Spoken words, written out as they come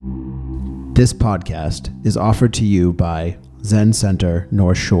This podcast is offered to you by Zen Center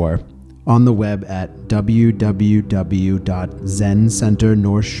North Shore on the web at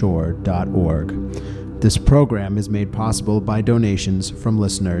www.zencenternorthshore.org. This program is made possible by donations from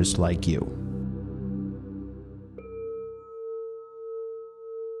listeners like you.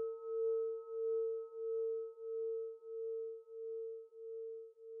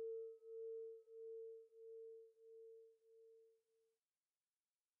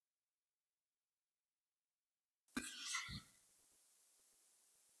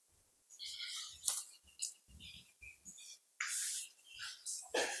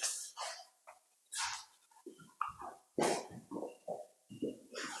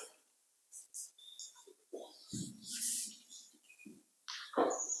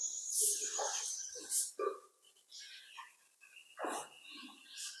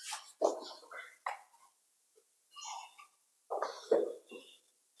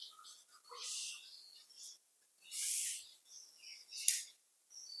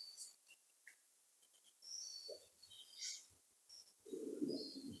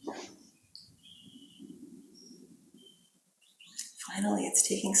 Finally, it's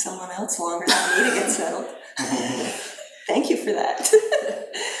taking someone else longer than me to get settled. Thank you for that.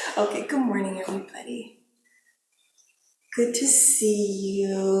 Okay, good morning, everybody. Good to see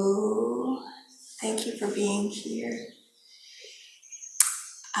you. Thank you for being here.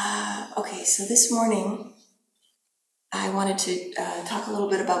 Okay, so this morning, I wanted to talk a little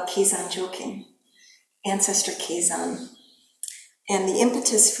bit about Keizan Jokin, Ancestor Keizan. And the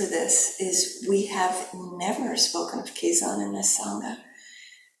impetus for this is we have never spoken of Keizan in this Sangha.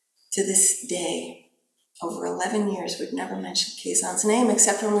 To this day, over 11 years, we've never mentioned Keizan's name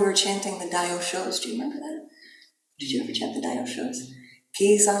except when we were chanting the Daio Shos. Do you remember that? Did you ever chant the Daio Shos?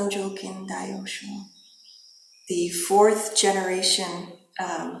 Keizan Jokin Daio Sho. The fourth generation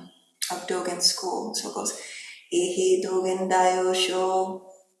of Dogen school. So it goes, Ehi Dogen Daio Sho.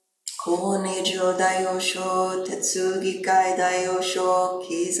 Konejo Daiyosho, Tetsugi Kai Daiyosho,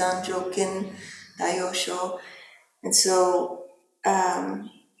 Keizan Jokin Daiyosho. And so, and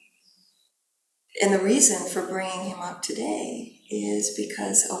the reason for bringing him up today is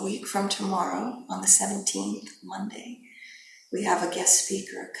because a week from tomorrow, on the 17th, Monday, we have a guest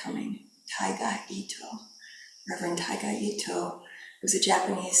speaker coming, Taiga Ito. Reverend Taiga Ito was a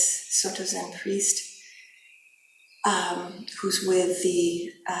Japanese Soto Zen priest who's with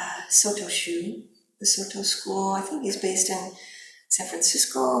the Soto Shu, the Soto school. I think he's based in San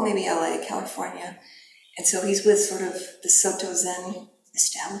Francisco, maybe LA, California. And so he's with sort of the Soto Zen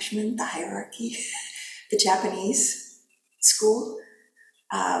establishment, the hierarchy, the Japanese school,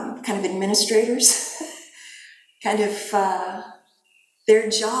 kind of administrators, kind of their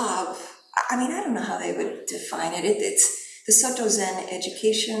job. I mean, I don't know how they would define it. It's the Soto Zen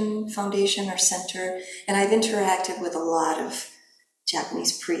Education Foundation or Center, and I've interacted with a lot of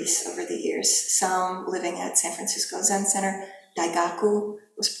Japanese priests over the years, some living at San Francisco Zen Center. Daigaku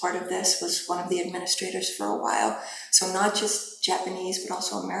was part of this, was one of the administrators for a while. So not just Japanese, but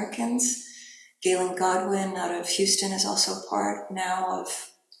also Americans. Galen Godwin out of Houston is also part now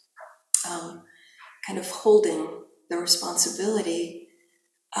of kind of holding the responsibility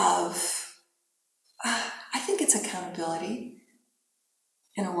of I think it's accountability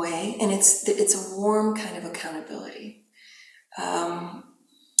in a way, and it's a warm kind of accountability. How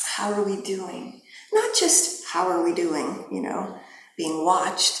are we doing? Not just how are we doing, being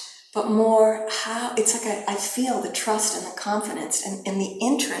watched, but more how, it's like I feel the trust and the confidence and the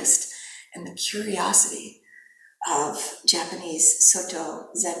interest and the curiosity of Japanese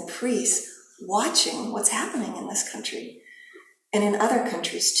Soto Zen priests watching what's happening in this country and in other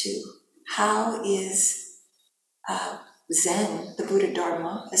countries too. How is Zen, the Buddha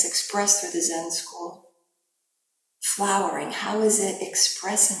Dharma, as expressed through the Zen school, flowering? How is it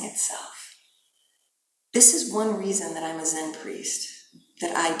expressing itself? This is one reason that I'm a Zen priest,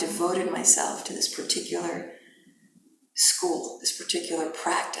 that I devoted myself to this particular school, this particular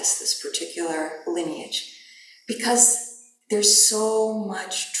practice, this particular lineage, because there's so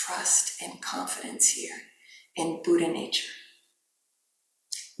much trust and confidence here in Buddha nature.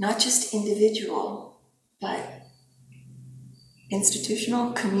 Not just individual, but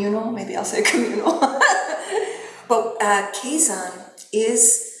institutional, communal, maybe I'll say communal. But Keizan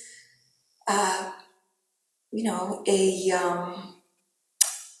is,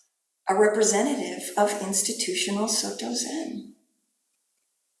 a representative of institutional Soto Zen.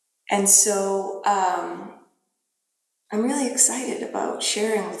 And so I'm really excited about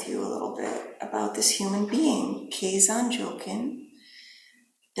sharing with you a little bit about this human being, Keizan Jokin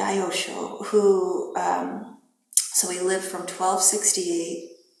Daiyosho, who, so he lived from 1268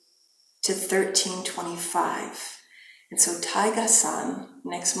 to 1325. And so Taiga-san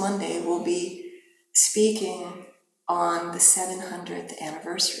next Monday will be speaking on the 700th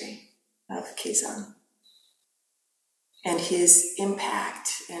anniversary of Keizan and his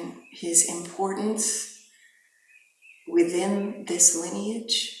impact and his importance within this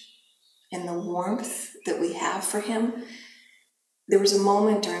lineage and the warmth that we have for him. There was a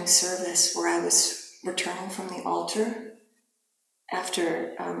moment during service where I was returning from the altar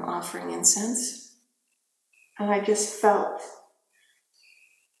after offering incense, and I just felt,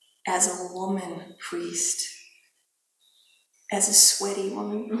 as a woman priest, as a sweaty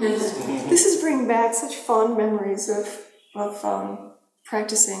woman priest, this is bringing back such fond memories of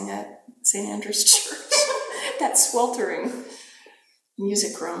practicing at St. Andrew's Church, that sweltering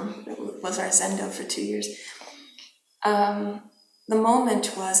music room that was our zendo for 2 years. The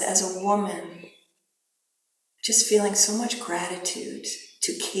moment was, as a woman, just feeling so much gratitude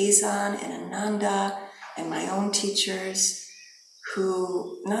to Keizan and Ananda and my own teachers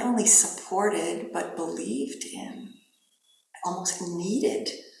who not only supported but believed in, almost needed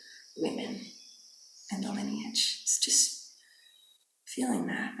women in the lineage. It's just feeling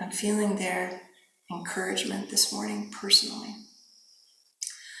that. I'm feeling their encouragement this morning personally.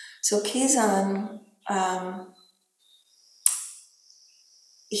 So Keizan,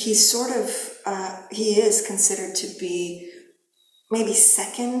 he is considered to be maybe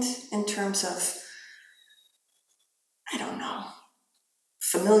second in terms of, I don't know,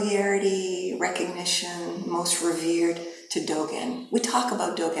 familiarity, recognition, most revered to Dogen. We talk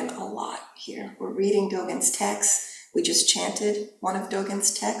about Dogen a lot here. We're reading Dogen's text. We just chanted one of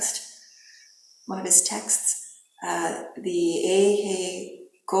Dogen's texts, the Eihei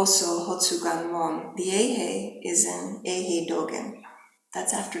Goso Hotsuganmon. The Eihei is in Eihei Dogen.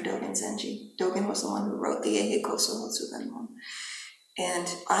 That's after Dogen Zenji. Dogen was the one who wrote the Eihei Goso Hotsuganmon. And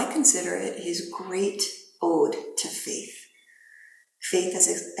I consider it his great ode to faith. Faith as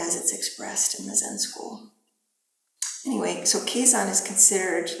it's expressed in the Zen school. Anyway, so Keizan is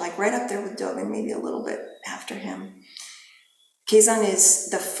considered like right up there with Dogen, maybe a little bit after him. Keizan is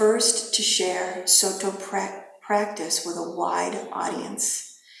the first to share Soto practice with a wide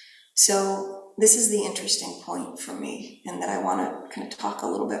audience. So this is the interesting point for me, and that I want to kind of talk a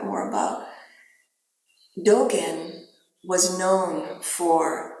little bit more about. Dogen was known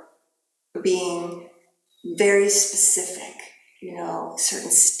for being very specific,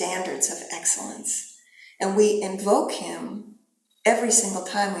 certain standards of excellence. And we invoke him every single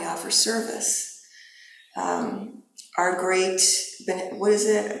time we offer service. Our great,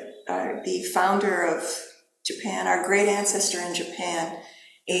 the founder of Japan, our great ancestor in Japan,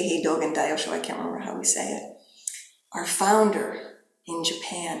 Eihei Dogen Daiyosho, I can't remember how we say it. Our founder in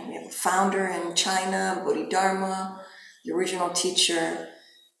Japan, we have a founder in China, Bodhidharma, the original teacher,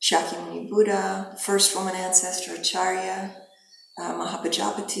 Shakyamuni Buddha, first woman ancestor, Acharya,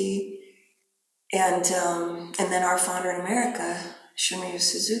 Mahapajapati, and then our founder in America, Shunryu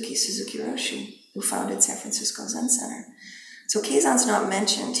Suzuki Roshi, who founded San Francisco Zen Center. So Keizan's not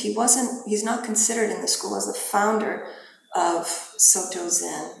mentioned. He's not considered in the school as the founder of Soto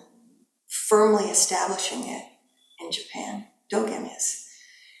Zen, firmly establishing it in Japan. Dogen is.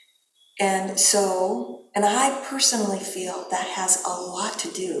 And I personally feel that has a lot to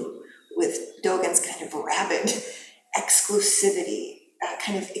do with Dogen's kind of rabid exclusivity,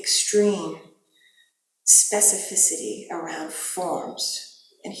 kind of extreme specificity around forms.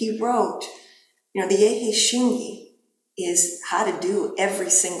 And he wrote, the Eihei Shingi is how to do every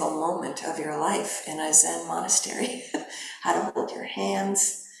single moment of your life in a Zen monastery. How to hold your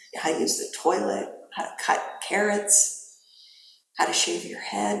hands, how to use the toilet, how to cut carrots, how to shave your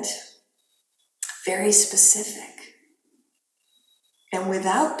head. Very specific. And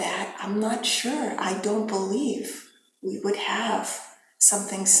without that, I'm not sure, I don't believe we would have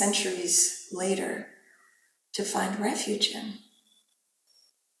something centuries later to find refuge in.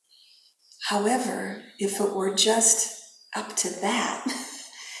 However, if it were just up to that,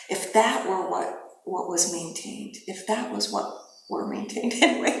 if that were what was maintained, if that was what were maintained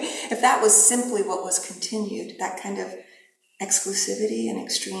anyway, if that was simply what was continued, that kind of exclusivity and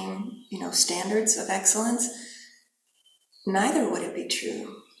extreme, standards of excellence, neither would it be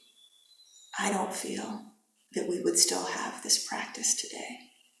true. I don't feel that we would still have this practice today.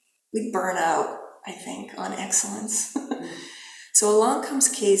 We'd burn out, I think, on excellence. So along comes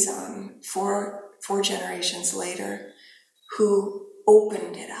Keizan, four generations later, who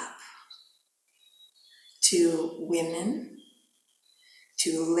opened it up to women,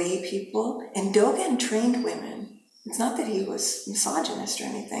 to lay people, and Dogen trained women. It's not that he was misogynist or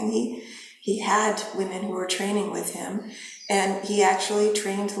anything. He had women who were training with him, and he actually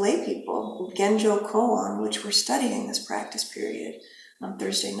trained lay people. Genjo Koan, which we're studying this practice period on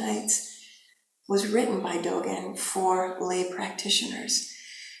Thursday nights, was written by Dogen for lay practitioners.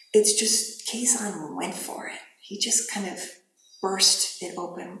 It's just, Keizan went for it. He just kind of burst it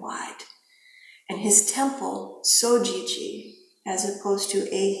open wide. And his temple, Sojiji, as opposed to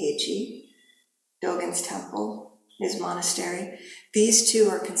Eiheiji, Dogen's temple, his monastery, these two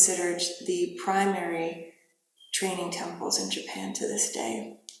are considered the primary training temples in Japan to this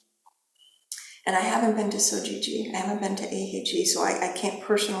day. And I haven't been to Sojiji, I haven't been to Eiheiji, so I can't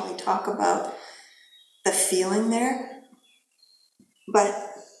personally talk about the feeling there. But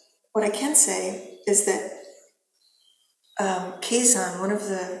what I can say is that Keizan, one of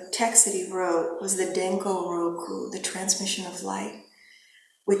the texts that he wrote was the Denko Roku, the transmission of light,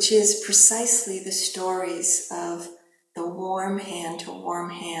 which is precisely the stories of the warm hand to warm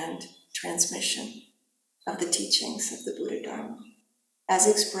hand transmission of the teachings of the Buddha Dharma, as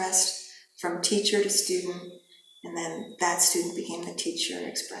expressed from teacher to student, and then that student became the teacher,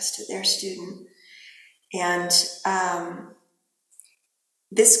 expressed to their student. And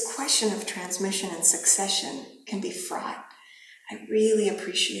this question of transmission and succession can be fraught. I really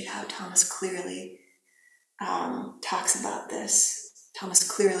appreciate how Thomas Clearly talks about this. Thomas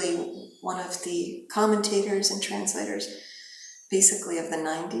Clearly, one of the commentators and translators, basically of the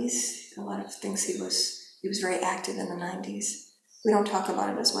 90s. A lot of things he was very active in the 90s. We don't talk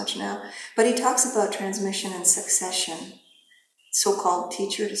about it as much now, but he talks about transmission and succession, so-called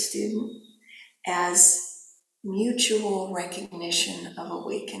teacher to student, as mutual recognition of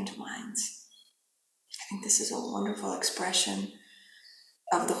awakened minds. I think this is a wonderful expression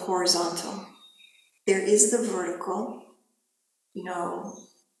of the horizontal. There is the vertical,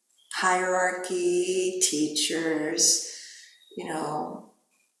 hierarchy, teachers,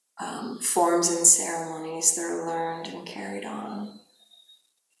 forms and ceremonies that are learned and carried on.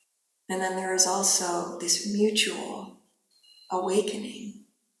 And then there is also this mutual awakening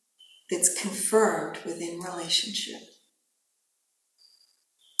that's confirmed within relationship.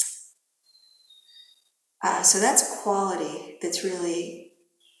 So that's quality that's really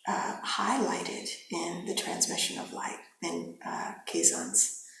highlighted in the transmission of light in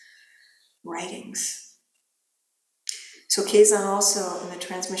Keizan's writings. So Keizan also, in the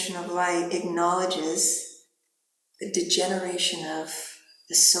transmission of light, acknowledges the degeneration of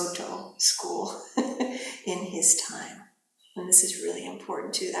the Soto school in his time. And this is really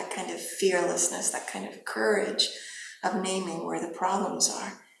important too, that kind of fearlessness, that kind of courage of naming where the problems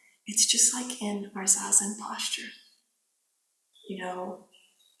are. It's just like in our Zazen posture.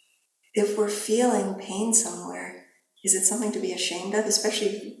 If we're feeling pain somewhere, is it something to be ashamed of, especially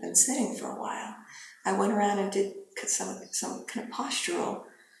if you've been sitting for a while? I went around and did some kind of postural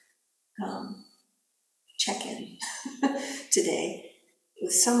check-in today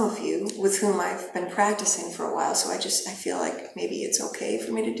with some of you with whom I've been practicing for a while, so I feel like maybe it's okay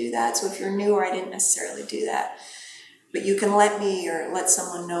for me to do that. So if you're newer, I didn't necessarily do that. But you can let me or let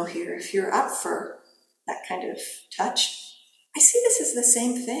someone know here if you're up for that kind of touch. I see this as the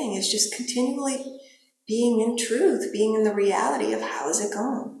same thing, as just continually being in truth, being in the reality of how is it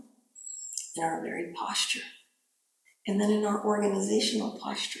going in our very posture. And then in our organizational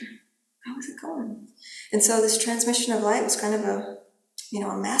posture, how is it going? And so this transmission of light was kind of a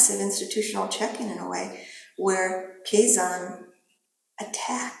massive institutional check-in in a way, where Keizan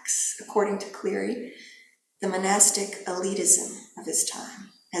attacks, according to Cleary, the monastic elitism of his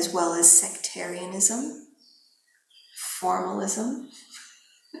time, as well as sectarianism, formalism,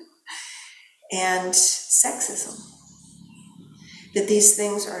 and sexism. That these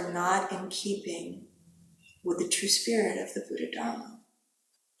things are not in keeping with the true spirit of the Buddha Dharma.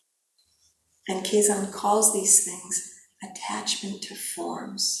 And Keizan calls these things attachment to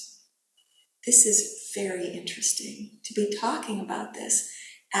forms. This is very interesting to be talking about this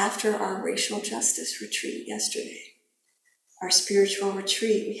after our racial justice retreat yesterday. Our spiritual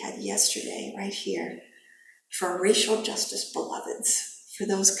retreat we had yesterday right here for racial justice beloveds, for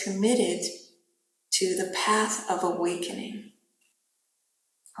those committed to the path of awakening,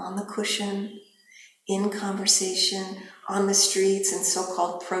 on the cushion, in conversation, on the streets, and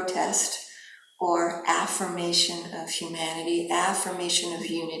so-called protest, or affirmation of humanity, affirmation of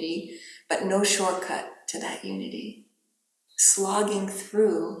unity, but no shortcut to that unity. Slogging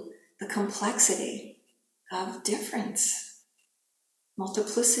through the complexity of difference,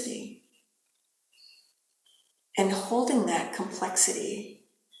 multiplicity, and holding that complexity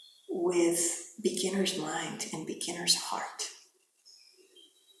with beginner's mind and beginner's heart.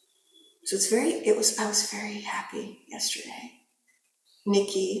 So I was very happy yesterday.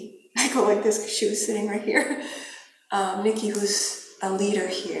 Nikki, I go like this because she was sitting right here. Nikki, who's a leader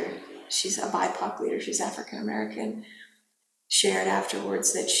here, she's a BIPOC leader, she's African American, shared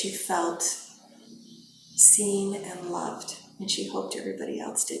afterwards that she felt seen and loved, and she hoped everybody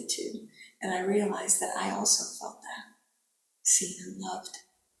else did too. And I realized that I also felt that, seen and loved.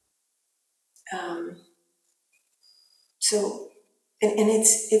 And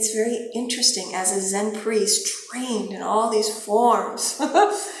it's very interesting as a Zen priest trained in all these forms,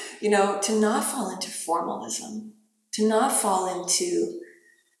 to not fall into formalism, to not fall into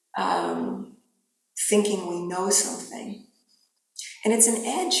thinking we know something. And it's an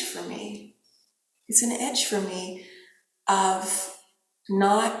edge for me. It's an edge for me of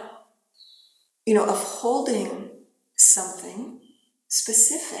not, of holding something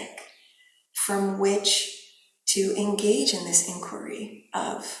specific from which to engage in this inquiry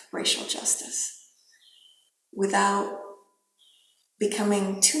of racial justice without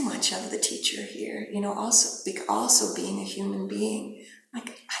becoming too much of the teacher here, also being a human being.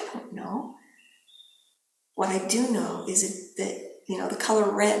 Like, I don't know. What I do know is that, the color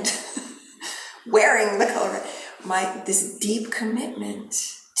red, wearing the color red, this deep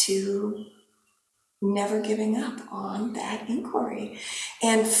commitment to never giving up on that inquiry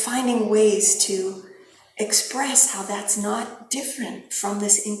and finding ways to express how that's not different from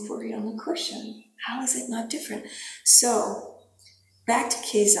this inquiry on the cushion. How is it not different? So, back to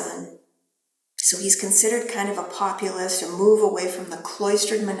Keizan. So he's considered kind of a populist, a move away from the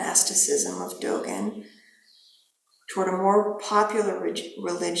cloistered monasticism of Dogen toward a more popular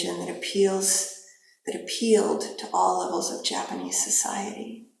religion that appealed to all levels of Japanese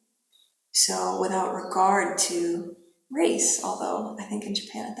society. So without regard to race, although I think in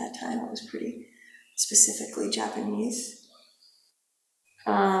Japan at that time it was pretty specifically Japanese.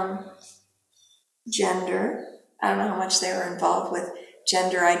 Gender, I don't know how much they were involved with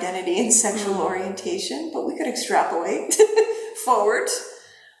gender identity and sexual orientation, but we could extrapolate forward.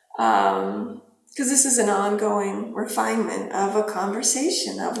 Because this is an ongoing refinement of a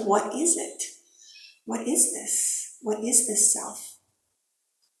conversation of what is it? What is this? What is this self?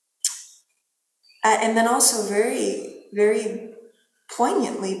 And then also very, very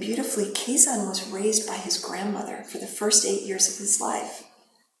poignantly, beautifully, Keizan was raised by his grandmother for the first 8 years of his life.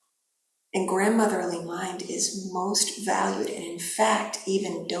 And grandmotherly mind is most valued. And in fact,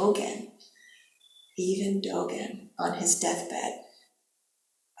 even Dogen on his deathbed.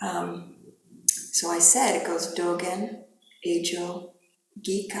 So I said it goes Dogen, Eijo,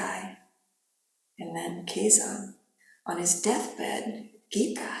 Gikai, and then Keizan. On his deathbed,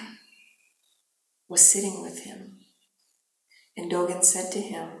 Gikai was sitting with him. And Dogen said to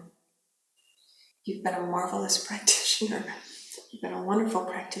him, "You've been a marvelous practitioner. You've been a wonderful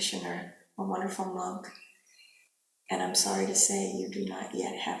practitioner, a wonderful monk. And I'm sorry to say you do not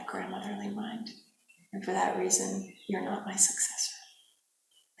yet have grandmotherly mind. And for that reason, you're not my successor."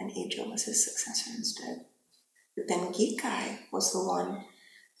 And Eijo was his successor instead. But then Gikai was the one,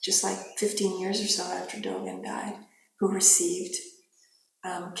 just like 15 years or so after Dogen died, who received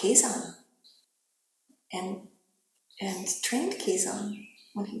Keizan and trained Keizan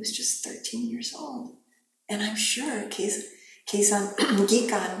when he was just 13 years old. And I'm sure Keizan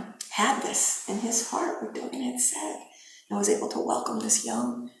Gikan had this in his heart, what Dogen had said, and was able to welcome this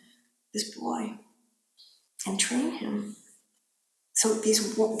boy and train him. So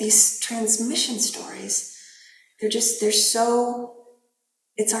these transmission stories,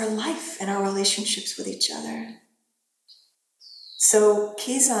 it's our life and our relationships with each other. So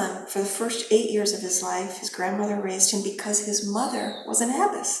Keizan, for the first 8 years of his life, his grandmother raised him because his mother was an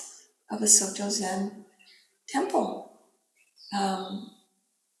abbess of a Soto Zen temple. I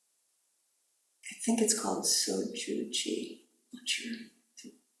think it's called Sojuji, not sure,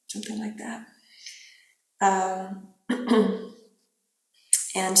 something like that.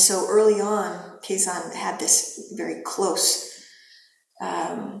 And so early on, Keizan had this very close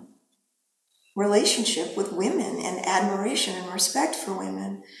relationship with women and admiration and respect for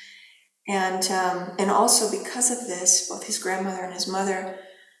women. And also because of this, both his grandmother and his mother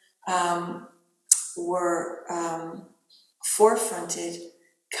were forefronted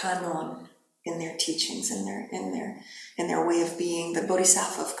kanon in their teachings, in their way of being, the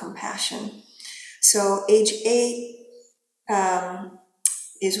bodhisattva of compassion. So age 8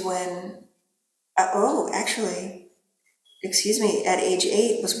 is when, at age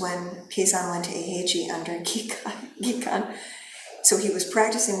 8 was when Keizan went to Eiheiji under Gikan. So he was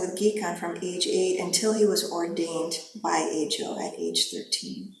practicing with Gikan from age 8 until he was ordained by Eijo at age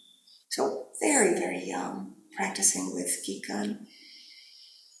 13. So very, very young, practicing with Gikan.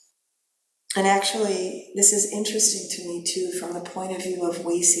 And actually, this is interesting to me too, from the point of view of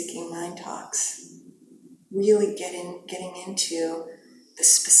way-seeking mind talks. Really getting into the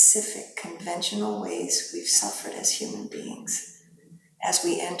specific conventional ways we've suffered as human beings as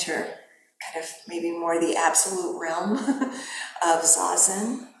we enter kind of maybe more the absolute realm of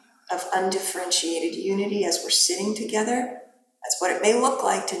zazen, of undifferentiated unity as we're sitting together. That's what it may look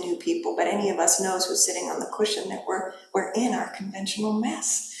like to new people, but any of us knows who's sitting on the cushion that we're in our conventional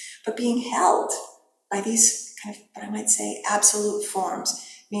mess, but being held by these kind of, what I might say, absolute forms,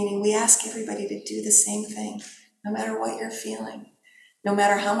 meaning we ask everybody to do the same thing, no matter what you're feeling, no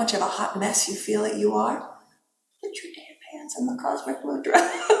matter how much of a hot mess you feel that you are. Put your damn hands in the cosmic mudra,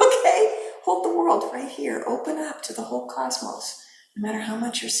 okay? Hold the world right here. Open up to the whole cosmos, no matter how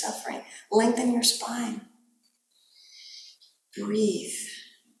much you're suffering. Lengthen your spine. Breathe.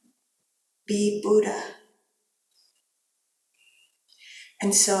 Be Buddha.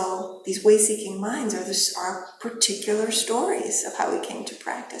 And so these way-seeking minds are particular stories of how we came to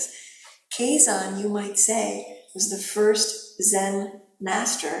practice. Keizan, you might say, was the first Zen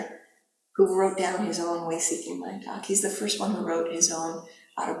master who wrote down his own way-seeking mind talk. He's the first one who wrote his own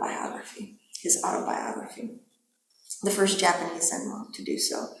autobiography, the first Japanese Zen monk to do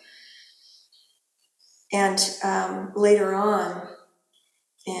so. And later on,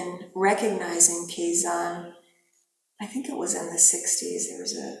 in recognizing Keizan, I think it was in the 60s, there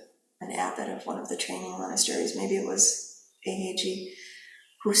was an abbot of one of the training monasteries, maybe it was Eiheiji,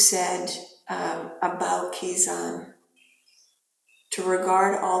 who said about Keizan, to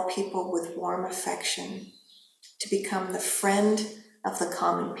regard all people with warm affection, to become the friend of the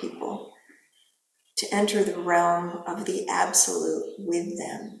common people, to enter the realm of the absolute with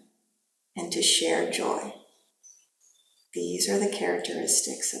them, and to share joy. These are the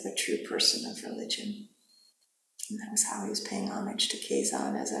characteristics of a true person of religion. And that was how he was paying homage to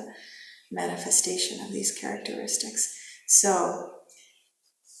Keizan, as a manifestation of these characteristics. So,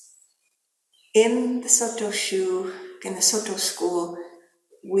 in the Soto Shu, in the Soto school,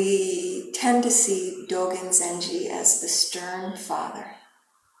 we tend to see Dogen Zenji as the stern father,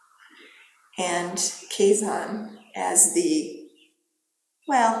 and Keizan as the,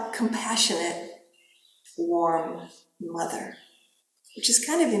 compassionate, warm mother, which is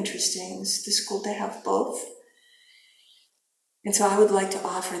kind of interesting. It's the school to have both. And so I would like to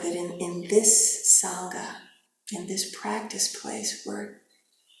offer that in this Sangha, in this practice place, we're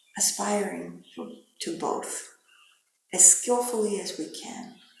aspiring to both as skillfully as we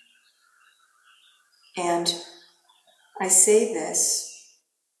can. And I say this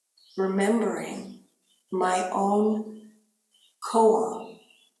remembering my own koan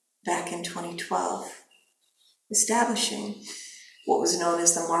back in 2012, establishing what was known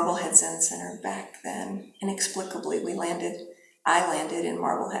as the Marblehead Zen Center back then. Inexplicably, I landed in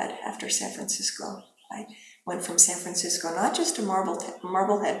Marblehead after San Francisco. I went from San Francisco, not just to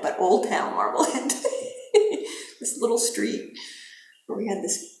Marblehead, but Old Town Marblehead, this little street where we had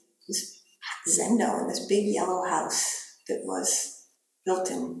this zendo in this big yellow house that was built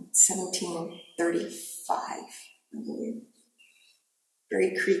in 1735, I believe.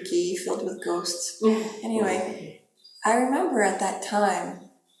 Very creaky, filled with ghosts. Anyway, I remember at that time,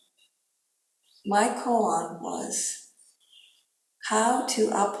 my koan was how to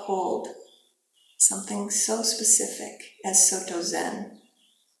uphold something so specific as Soto Zen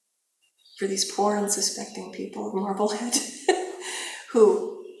for these poor, unsuspecting people of Marblehead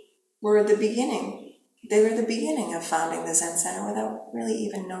who were at the beginning. They were the beginning of founding the Zen Center without really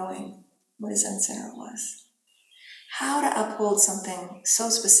even knowing what a Zen Center was. How to uphold something so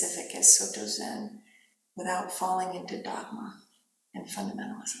specific as Soto Zen without falling into dogma and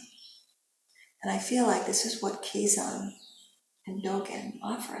fundamentalism. And I feel like this is what Keizan and Dogen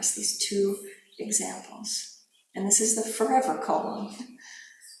offer us, these two examples. And this is the forever koan.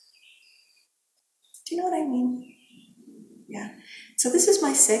 Do you know what I mean? Yeah. So this is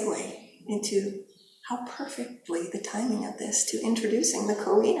my segue into how perfectly the timing of this to introducing the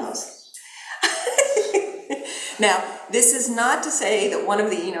Koinos. Now, this is not to say that one of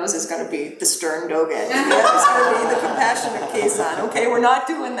the Inos is going to be the stern Dogen and the other is going to be the compassionate Keizan. Okay, we're not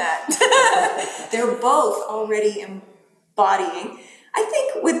doing that. They're both already embodying, I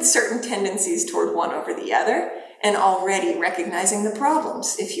think, with certain tendencies toward one over the other, and already recognizing the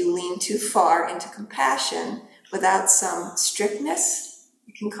problems. If you lean too far into compassion without some strictness,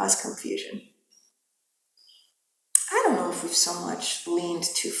 it can cause confusion. I don't know if we've so much leaned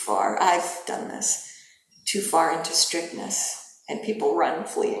too far. I've done this. Too far into strictness, and people run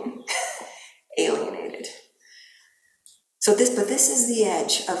fleeing, alienated. But this is the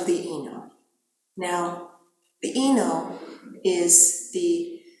edge of the Ino. Now, the Ino is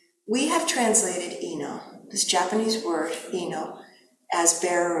the We have translated Ino, this Japanese word, Ino, as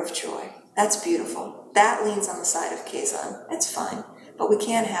bearer of joy. That's beautiful. That leans on the side of Keizan. It's fine. But we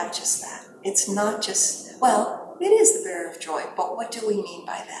can't have just that. It's not just, well, it is the bearer of joy, but what do we mean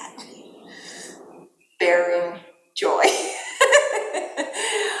by that? Bearing joy.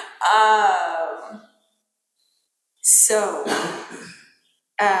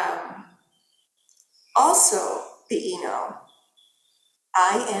 Also the Ino,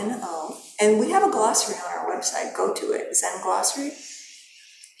 I-N-O, and we have a glossary on our website. Go to it, Zen glossary.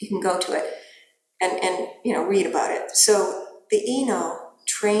 You can go to it and read about it. So the Ino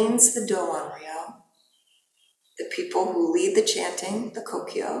trains the Doan Ryo, the people who lead the chanting, the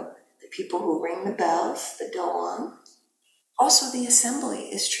Kokyo, the people who ring the bells, the Doan. Also the assembly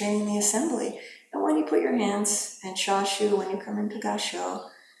is training the assembly. And when you put your hands in Shashu, when you come into Gasho,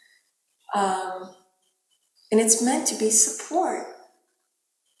 and it's meant to be support,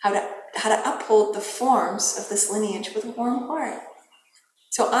 how to uphold the forms of this lineage with a warm heart.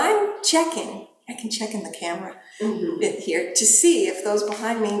 So I'm checking, I can check in the camera bit here to see if those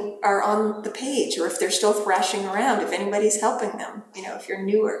behind me are on the page or if they're still thrashing around, if anybody's helping them, if you're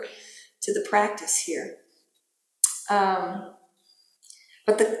newer to the practice here.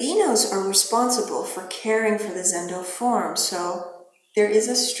 But the Inos are responsible for caring for the Zendo form, so there is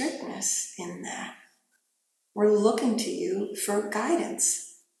a strictness in that. We're looking to you for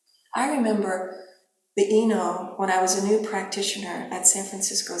guidance. I remember the Ino when I was a new practitioner at San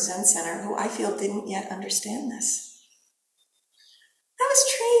Francisco Zen Center, who I feel didn't yet understand this. I was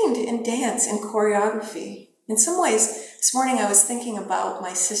trained in dance and choreography. In some ways, this morning I was thinking about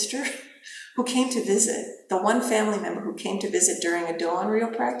my sister who came to visit, the one family member who came to visit during a Doan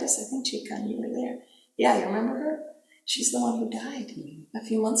Ryo practice. I think Chikan, you were there. Yeah, you remember her? She's the one who died a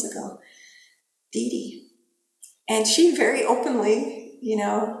few months ago, Dee Dee. And she very openly,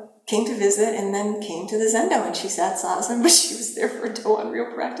 came to visit and then came to the Zendo, and she sat zazen, but she was there for a Doan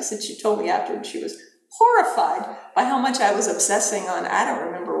Ryo practice, and she told me afterwards she was horrified by how much I was obsessing on, I don't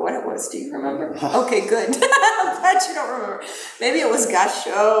remember what it was. Do you remember? Okay, good. I'm glad you don't remember. Maybe it was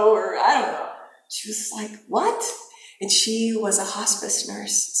Gasho or I don't know. She was like, what? And she was a hospice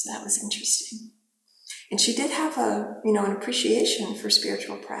nurse, so that was interesting. And she did have an appreciation for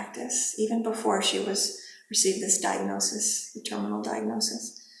spiritual practice, even before she received this diagnosis, the terminal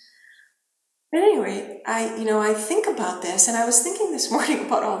diagnosis. At any rate, I think about this, and I was thinking this morning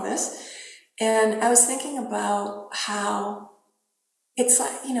about all this, and I was thinking about how it's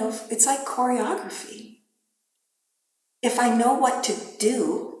like choreography. If I know what to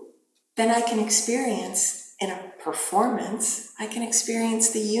do, then I can experience in a performance, I can experience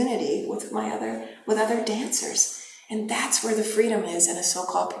the unity with other dancers. And that's where the freedom is in a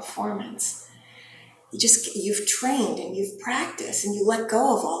so-called performance. You've trained and you've practiced and you let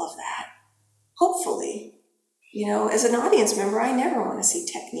go of all of that. Hopefully, as an audience member, I never want to see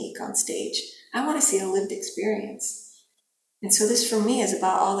technique on stage. I want to see a lived experience. And so this for me is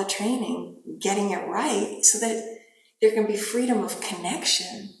about all the training, getting it right so that there can be freedom of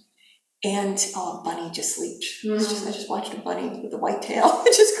connection. And, a bunny just leaped. I just watched a bunny with a white tail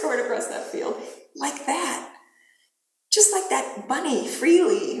just going across that field. Like that. Just like that bunny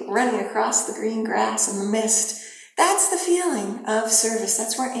freely running across the green grass and the mist. That's the feeling of service.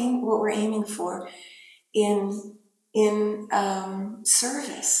 That's what we're aiming for in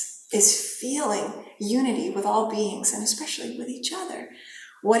service, is feeling unity with all beings and especially with each other.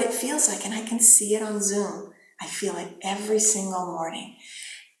 What it feels like, and I can see it on Zoom. I feel it every single morning.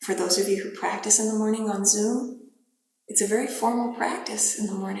 For those of you who practice in the morning on Zoom, it's a very formal practice in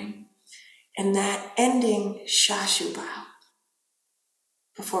the morning. And that ending Shashu bow,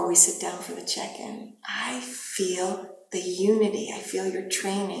 before we sit down for the check-in, I feel the unity. I feel your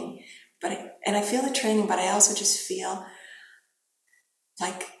training, and I feel the training, but I also just feel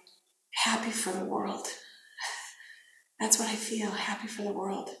like happy for the world. That's what I feel, happy for the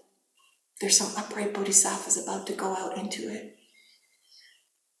world. There's some upright bodhisattvas about to go out into it.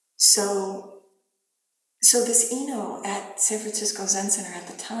 So this Ino at San Francisco Zen Center at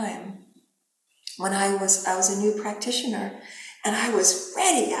the time, when I was a new practitioner, and I was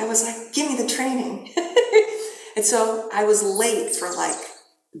ready. I was like, give me the training. And so I was late for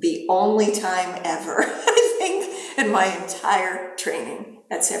the only time ever, I think, in my entire training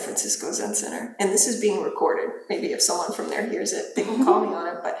at San Francisco Zen Center. And this is being recorded. Maybe if someone from there hears it, they can call me on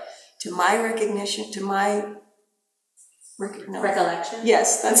it. But to my recognition, to my recollection?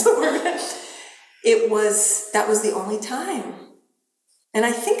 Yes, that's the word. That was the only time. And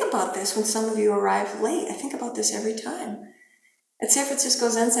I think about this when some of you arrive late. I think about this every time. At San Francisco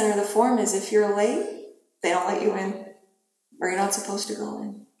Zen Center, the form is if you're late, they don't let you in, or you're not supposed to go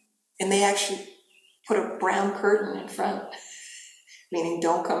in. And they actually put a brown curtain in front, meaning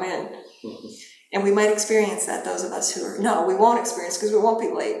don't come in. Mm-hmm. And we might experience that, those of us who are, no, we won't experience because we won't be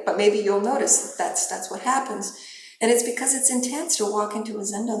late, but maybe you'll notice that's what happens. And it's because it's intense to walk into a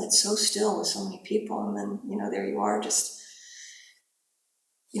zendo that's so still with so many people, and then, there you are just,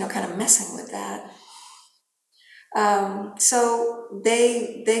 kind of messing with that. So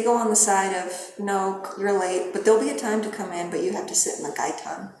they go on the side of, no, you're late, but there'll be a time to come in, but you have to sit in the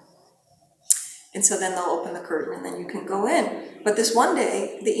gaitan. And so then they'll open the curtain and then you can go in. But this one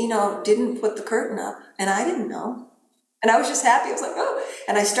day, the Ino didn't put the curtain up, and I didn't know. And I was just happy. I was like, oh.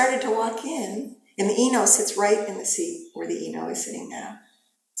 And I started to walk in, and the Ino sits right in the seat where the Ino is sitting now.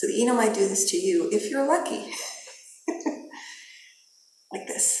 So the Ino might do this to you if you're lucky. Like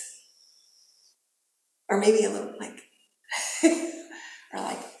this. Or maybe a little like, or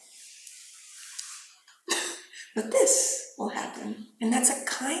like, but this will happen. And that's a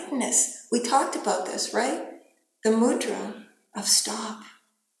kindness. We talked about this, right? The mudra of stop.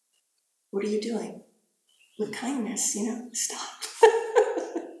 What are you doing? With kindness, stop.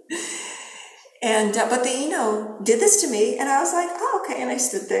 And, but the Ino did this to me, and I was like, oh, okay, and I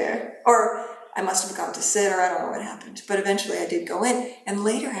stood there. Or I must have gone to sit, or I don't know what happened. But eventually I did go in. And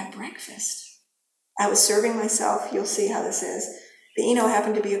later at breakfast, I was serving myself. You'll see how this is. The Ino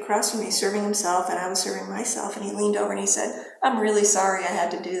happened to be across from me serving himself, and I was serving myself, and he leaned over and he said, I'm really sorry I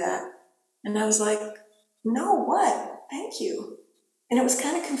had to do that. And I was like, no, what? Thank you. And it was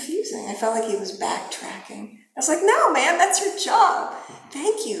kind of confusing. I felt like he was backtracking. I was like, no, man, that's your job.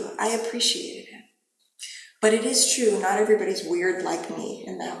 Thank you. I appreciated it. But it is true, not everybody's weird like me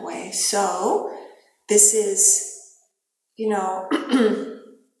in that way. So this is,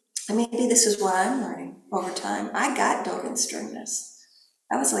 maybe this is what I'm learning over time. I got Dogen sternness.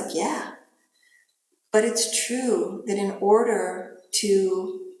 I was like, yeah. But it's true that in order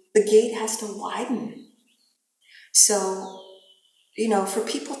the gate has to widen. So, for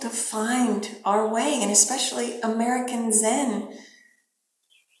people to find our way, and especially American Zen,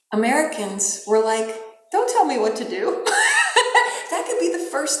 Americans were like, don't tell me what to do. That could be the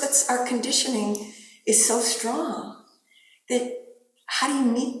first, that's our conditioning is so strong that how do you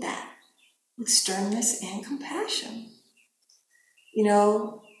meet that? With sternness and compassion.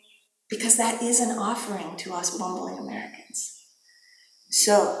 Because that is an offering to us bumbling Americans.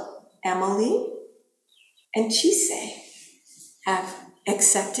 So Emily and Chise have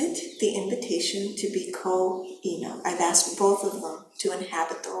accepted the invitation to be co-Ino. I've asked both of them to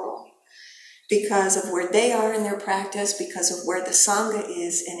inhabit the role because of where they are in their practice, because of where the Sangha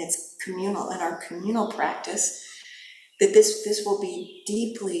is in its communal, and our communal practice, that this will be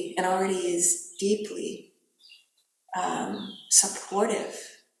deeply, and already is deeply, supportive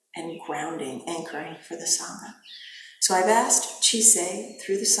and grounding, anchoring for the Sangha. So I've asked Chise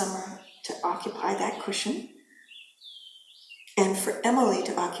through the summer to occupy that cushion, and for Emily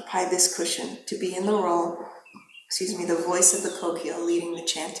to occupy this cushion, to be in the role, the voice of the Kokyo leading the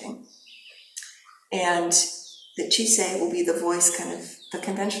chanting. And that Chise will be the voice, kind of the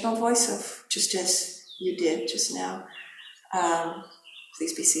conventional voice of, just as you did just now,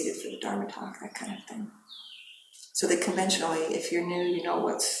 please be seated for the Dharma talk, that kind of thing. So that conventionally, if you're new, you know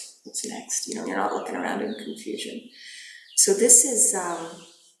what's next. You're not looking around in confusion. So this is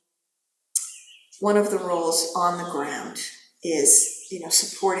one of the roles on the ground is,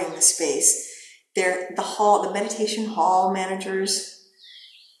 supporting the space. They're the meditation hall managers.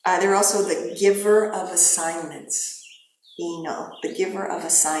 They're also the giver of assignments. The giver of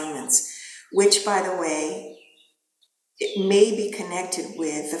assignments, which, by the way, it may be connected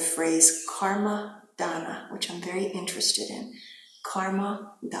with the phrase karma dana, which I'm very interested in.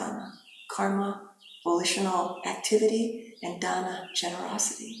 Karma dana. Karma, volitional activity, and dana,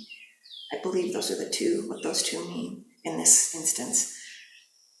 generosity. I believe those are what those two mean in this instance.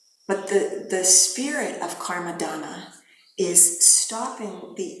 But the spirit of karma dana is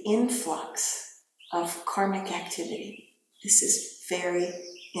stopping the influx of karmic activity. This is very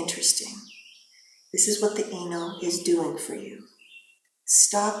interesting. This is what the Ino is doing for you.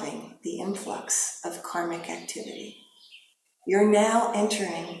 Stopping the influx of karmic activity. You're now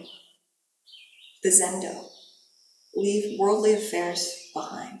entering the Zendo. Leave worldly affairs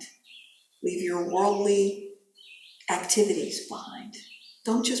behind. Leave your worldly activities behind.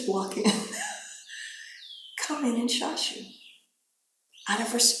 Don't just walk in. Come in and shashu. Out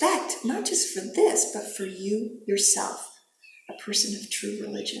of respect, not just for this, but for you yourself, a person of true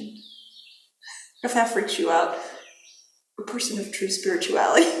religion. If that freaks you out, a person of true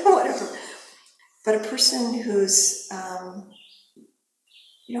spirituality, whatever. But a person who's,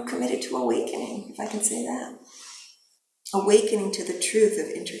 committed to awakening, if I can say that. awakening to the truth of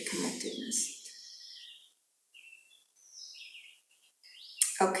interconnectedness.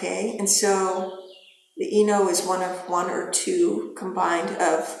 Okay, and so the Ino is one of one or two combined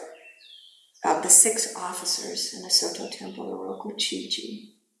of the 6 officers in the Soto Temple, the Roku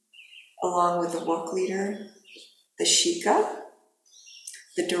Chiji, along with the work leader, the Shika,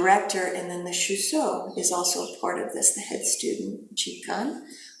 the director, and then the Shuso is also a part of this, the head student, Jikan,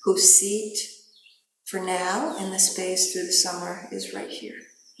 whose seat for now in the space through the summer is right here.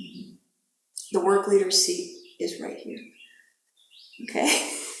 The work leader's seat is right here. Okay?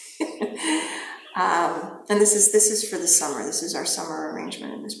 And this is for the summer. This is our summer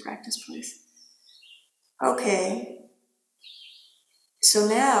arrangement in this practice place. Okay. So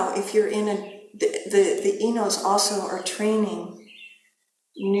now, if you're in the Inos also are training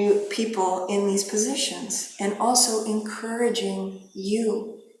new people in these positions and also encouraging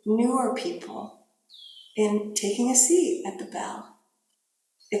you, newer people, in taking a seat at the bell,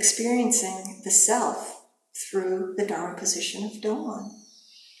 experiencing the self through the Dharma position of Dawn,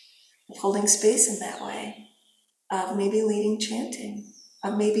 of holding space in that way, of maybe leading chanting,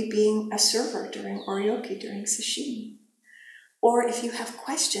 of maybe being a server during oryoki, during sesshin. Or if you have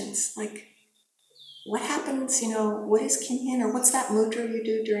questions like, what happens, what is kinhin, or what's that mudra you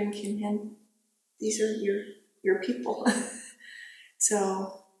do during kinhin? These are your people.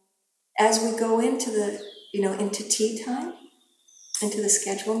 So as we go into into tea time, into the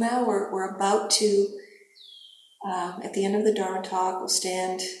schedule now, we're about to, at the end of the Dharma talk, we'll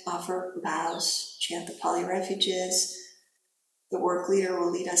stand, offer vows, chant the Pali refuges. The work leader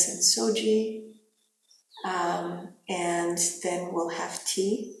will lead us in soji, and then we'll have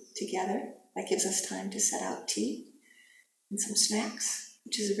tea together. That gives us time to set out tea and some snacks,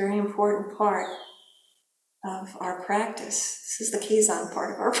 which is a very important part of our practice. This is the Keizan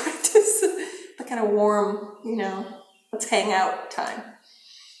part of our practice, the kind of warm, let's hang out time.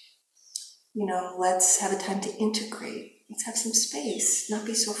 Let's have a time to integrate. Let's have some space, not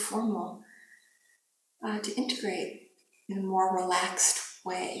be so formal, to integrate in a more relaxed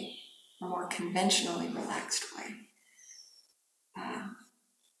way, a more conventionally relaxed way.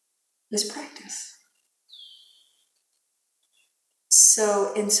 This practice.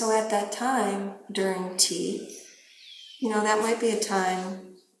 So at that time, during tea, that might be a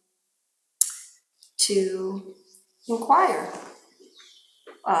time to inquire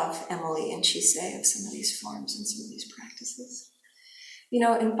of Emily and Chise of some of these forms and some of these practices.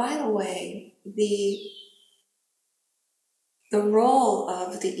 And by the way, the role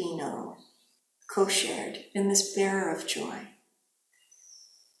of the Ino, co-shared in this bearer of joy.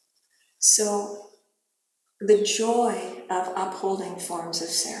 So the joy of upholding forms of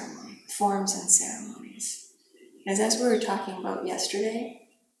ceremony, forms and ceremonies. As we were talking about yesterday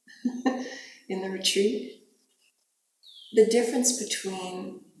in the retreat, the difference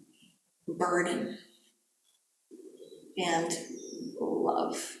between burden and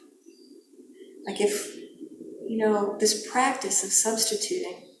love. Like if, this practice of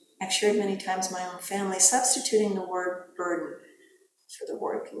substituting, I've shared many times in my own family, substituting the word burden for the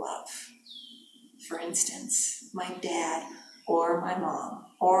word love. For instance, my dad or my mom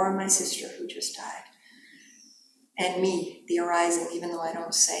or my sister who just died, and me, the arising, even though I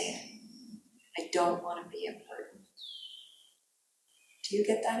don't say it. I don't want to be a burden. Do you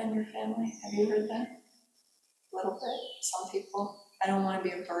get that in your family? Have you heard that? A little bit? Some people, I don't want to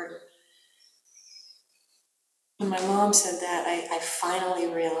be a burden. When my mom said that, I finally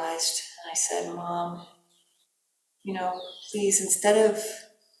realized, and I said, Mom, please, instead of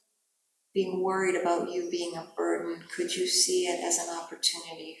being worried about you being a burden, could you see it as an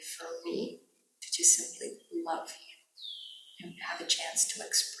opportunity for me to just simply love you and have a chance to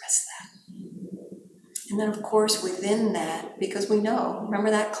express that? And then, of course, within that, because we know, remember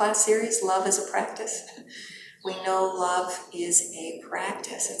that class series, Love is a Practice? We know love is a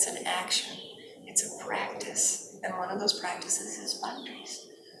practice. It's an action. It's a practice. And one of those practices is boundaries.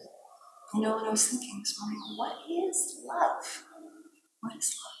 And I was thinking this morning, what is love? What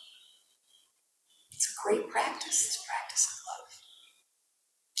is love? It's a great practice, this practice of love.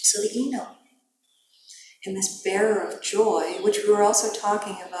 So the Ino, in this bearer of joy, which we were also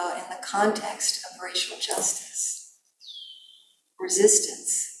talking about in the context of racial justice,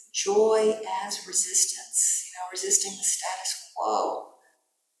 resistance, joy as resistance, resisting the status quo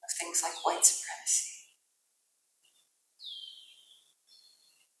of things like white supremacy.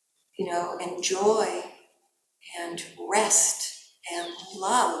 And joy and rest and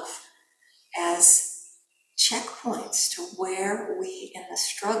love as checkpoints to where we in the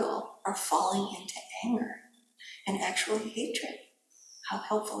struggle are falling into anger and actually hatred. How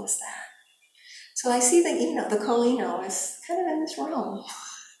helpful is that? So I see the co-eno is kind of in this realm,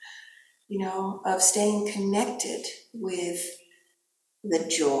 of staying connected with the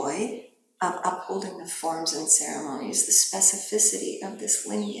joy of upholding the forms and ceremonies, the specificity of this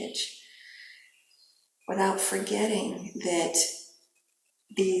lineage, without forgetting that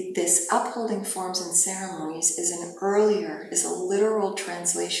this upholding forms and ceremonies is a literal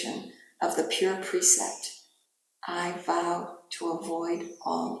translation of the pure precept, I vow to avoid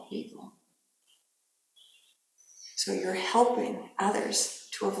all evil. So you're helping others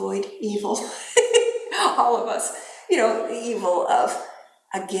to avoid evil, all of us, the evil of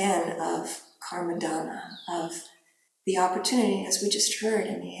karma dana, of the opportunity, as we just heard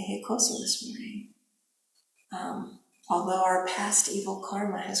in the Ehe Koso this morning. Although our past evil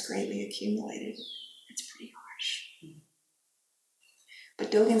karma has greatly accumulated, it's pretty harsh.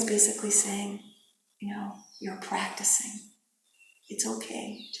 But Dogen's basically saying, you're practicing. It's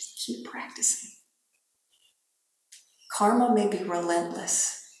okay, just keep practicing. Karma may be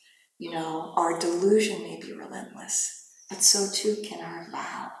relentless, our delusion may be relentless, but so too can our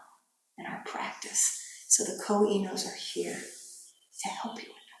vow and our practice. So the co-enos are here to help you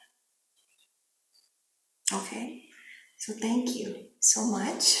with that. Okay? So thank you so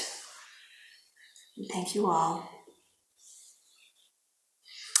much. And thank you all.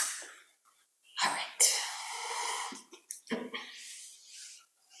 All right.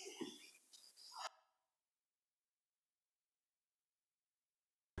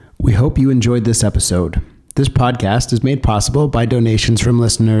 We hope you enjoyed this episode. This podcast is made possible by donations from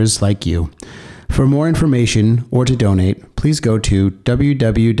listeners like you. For more information or to donate, please go to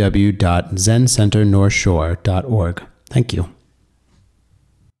www.zencenternorthshore.org. Thank you.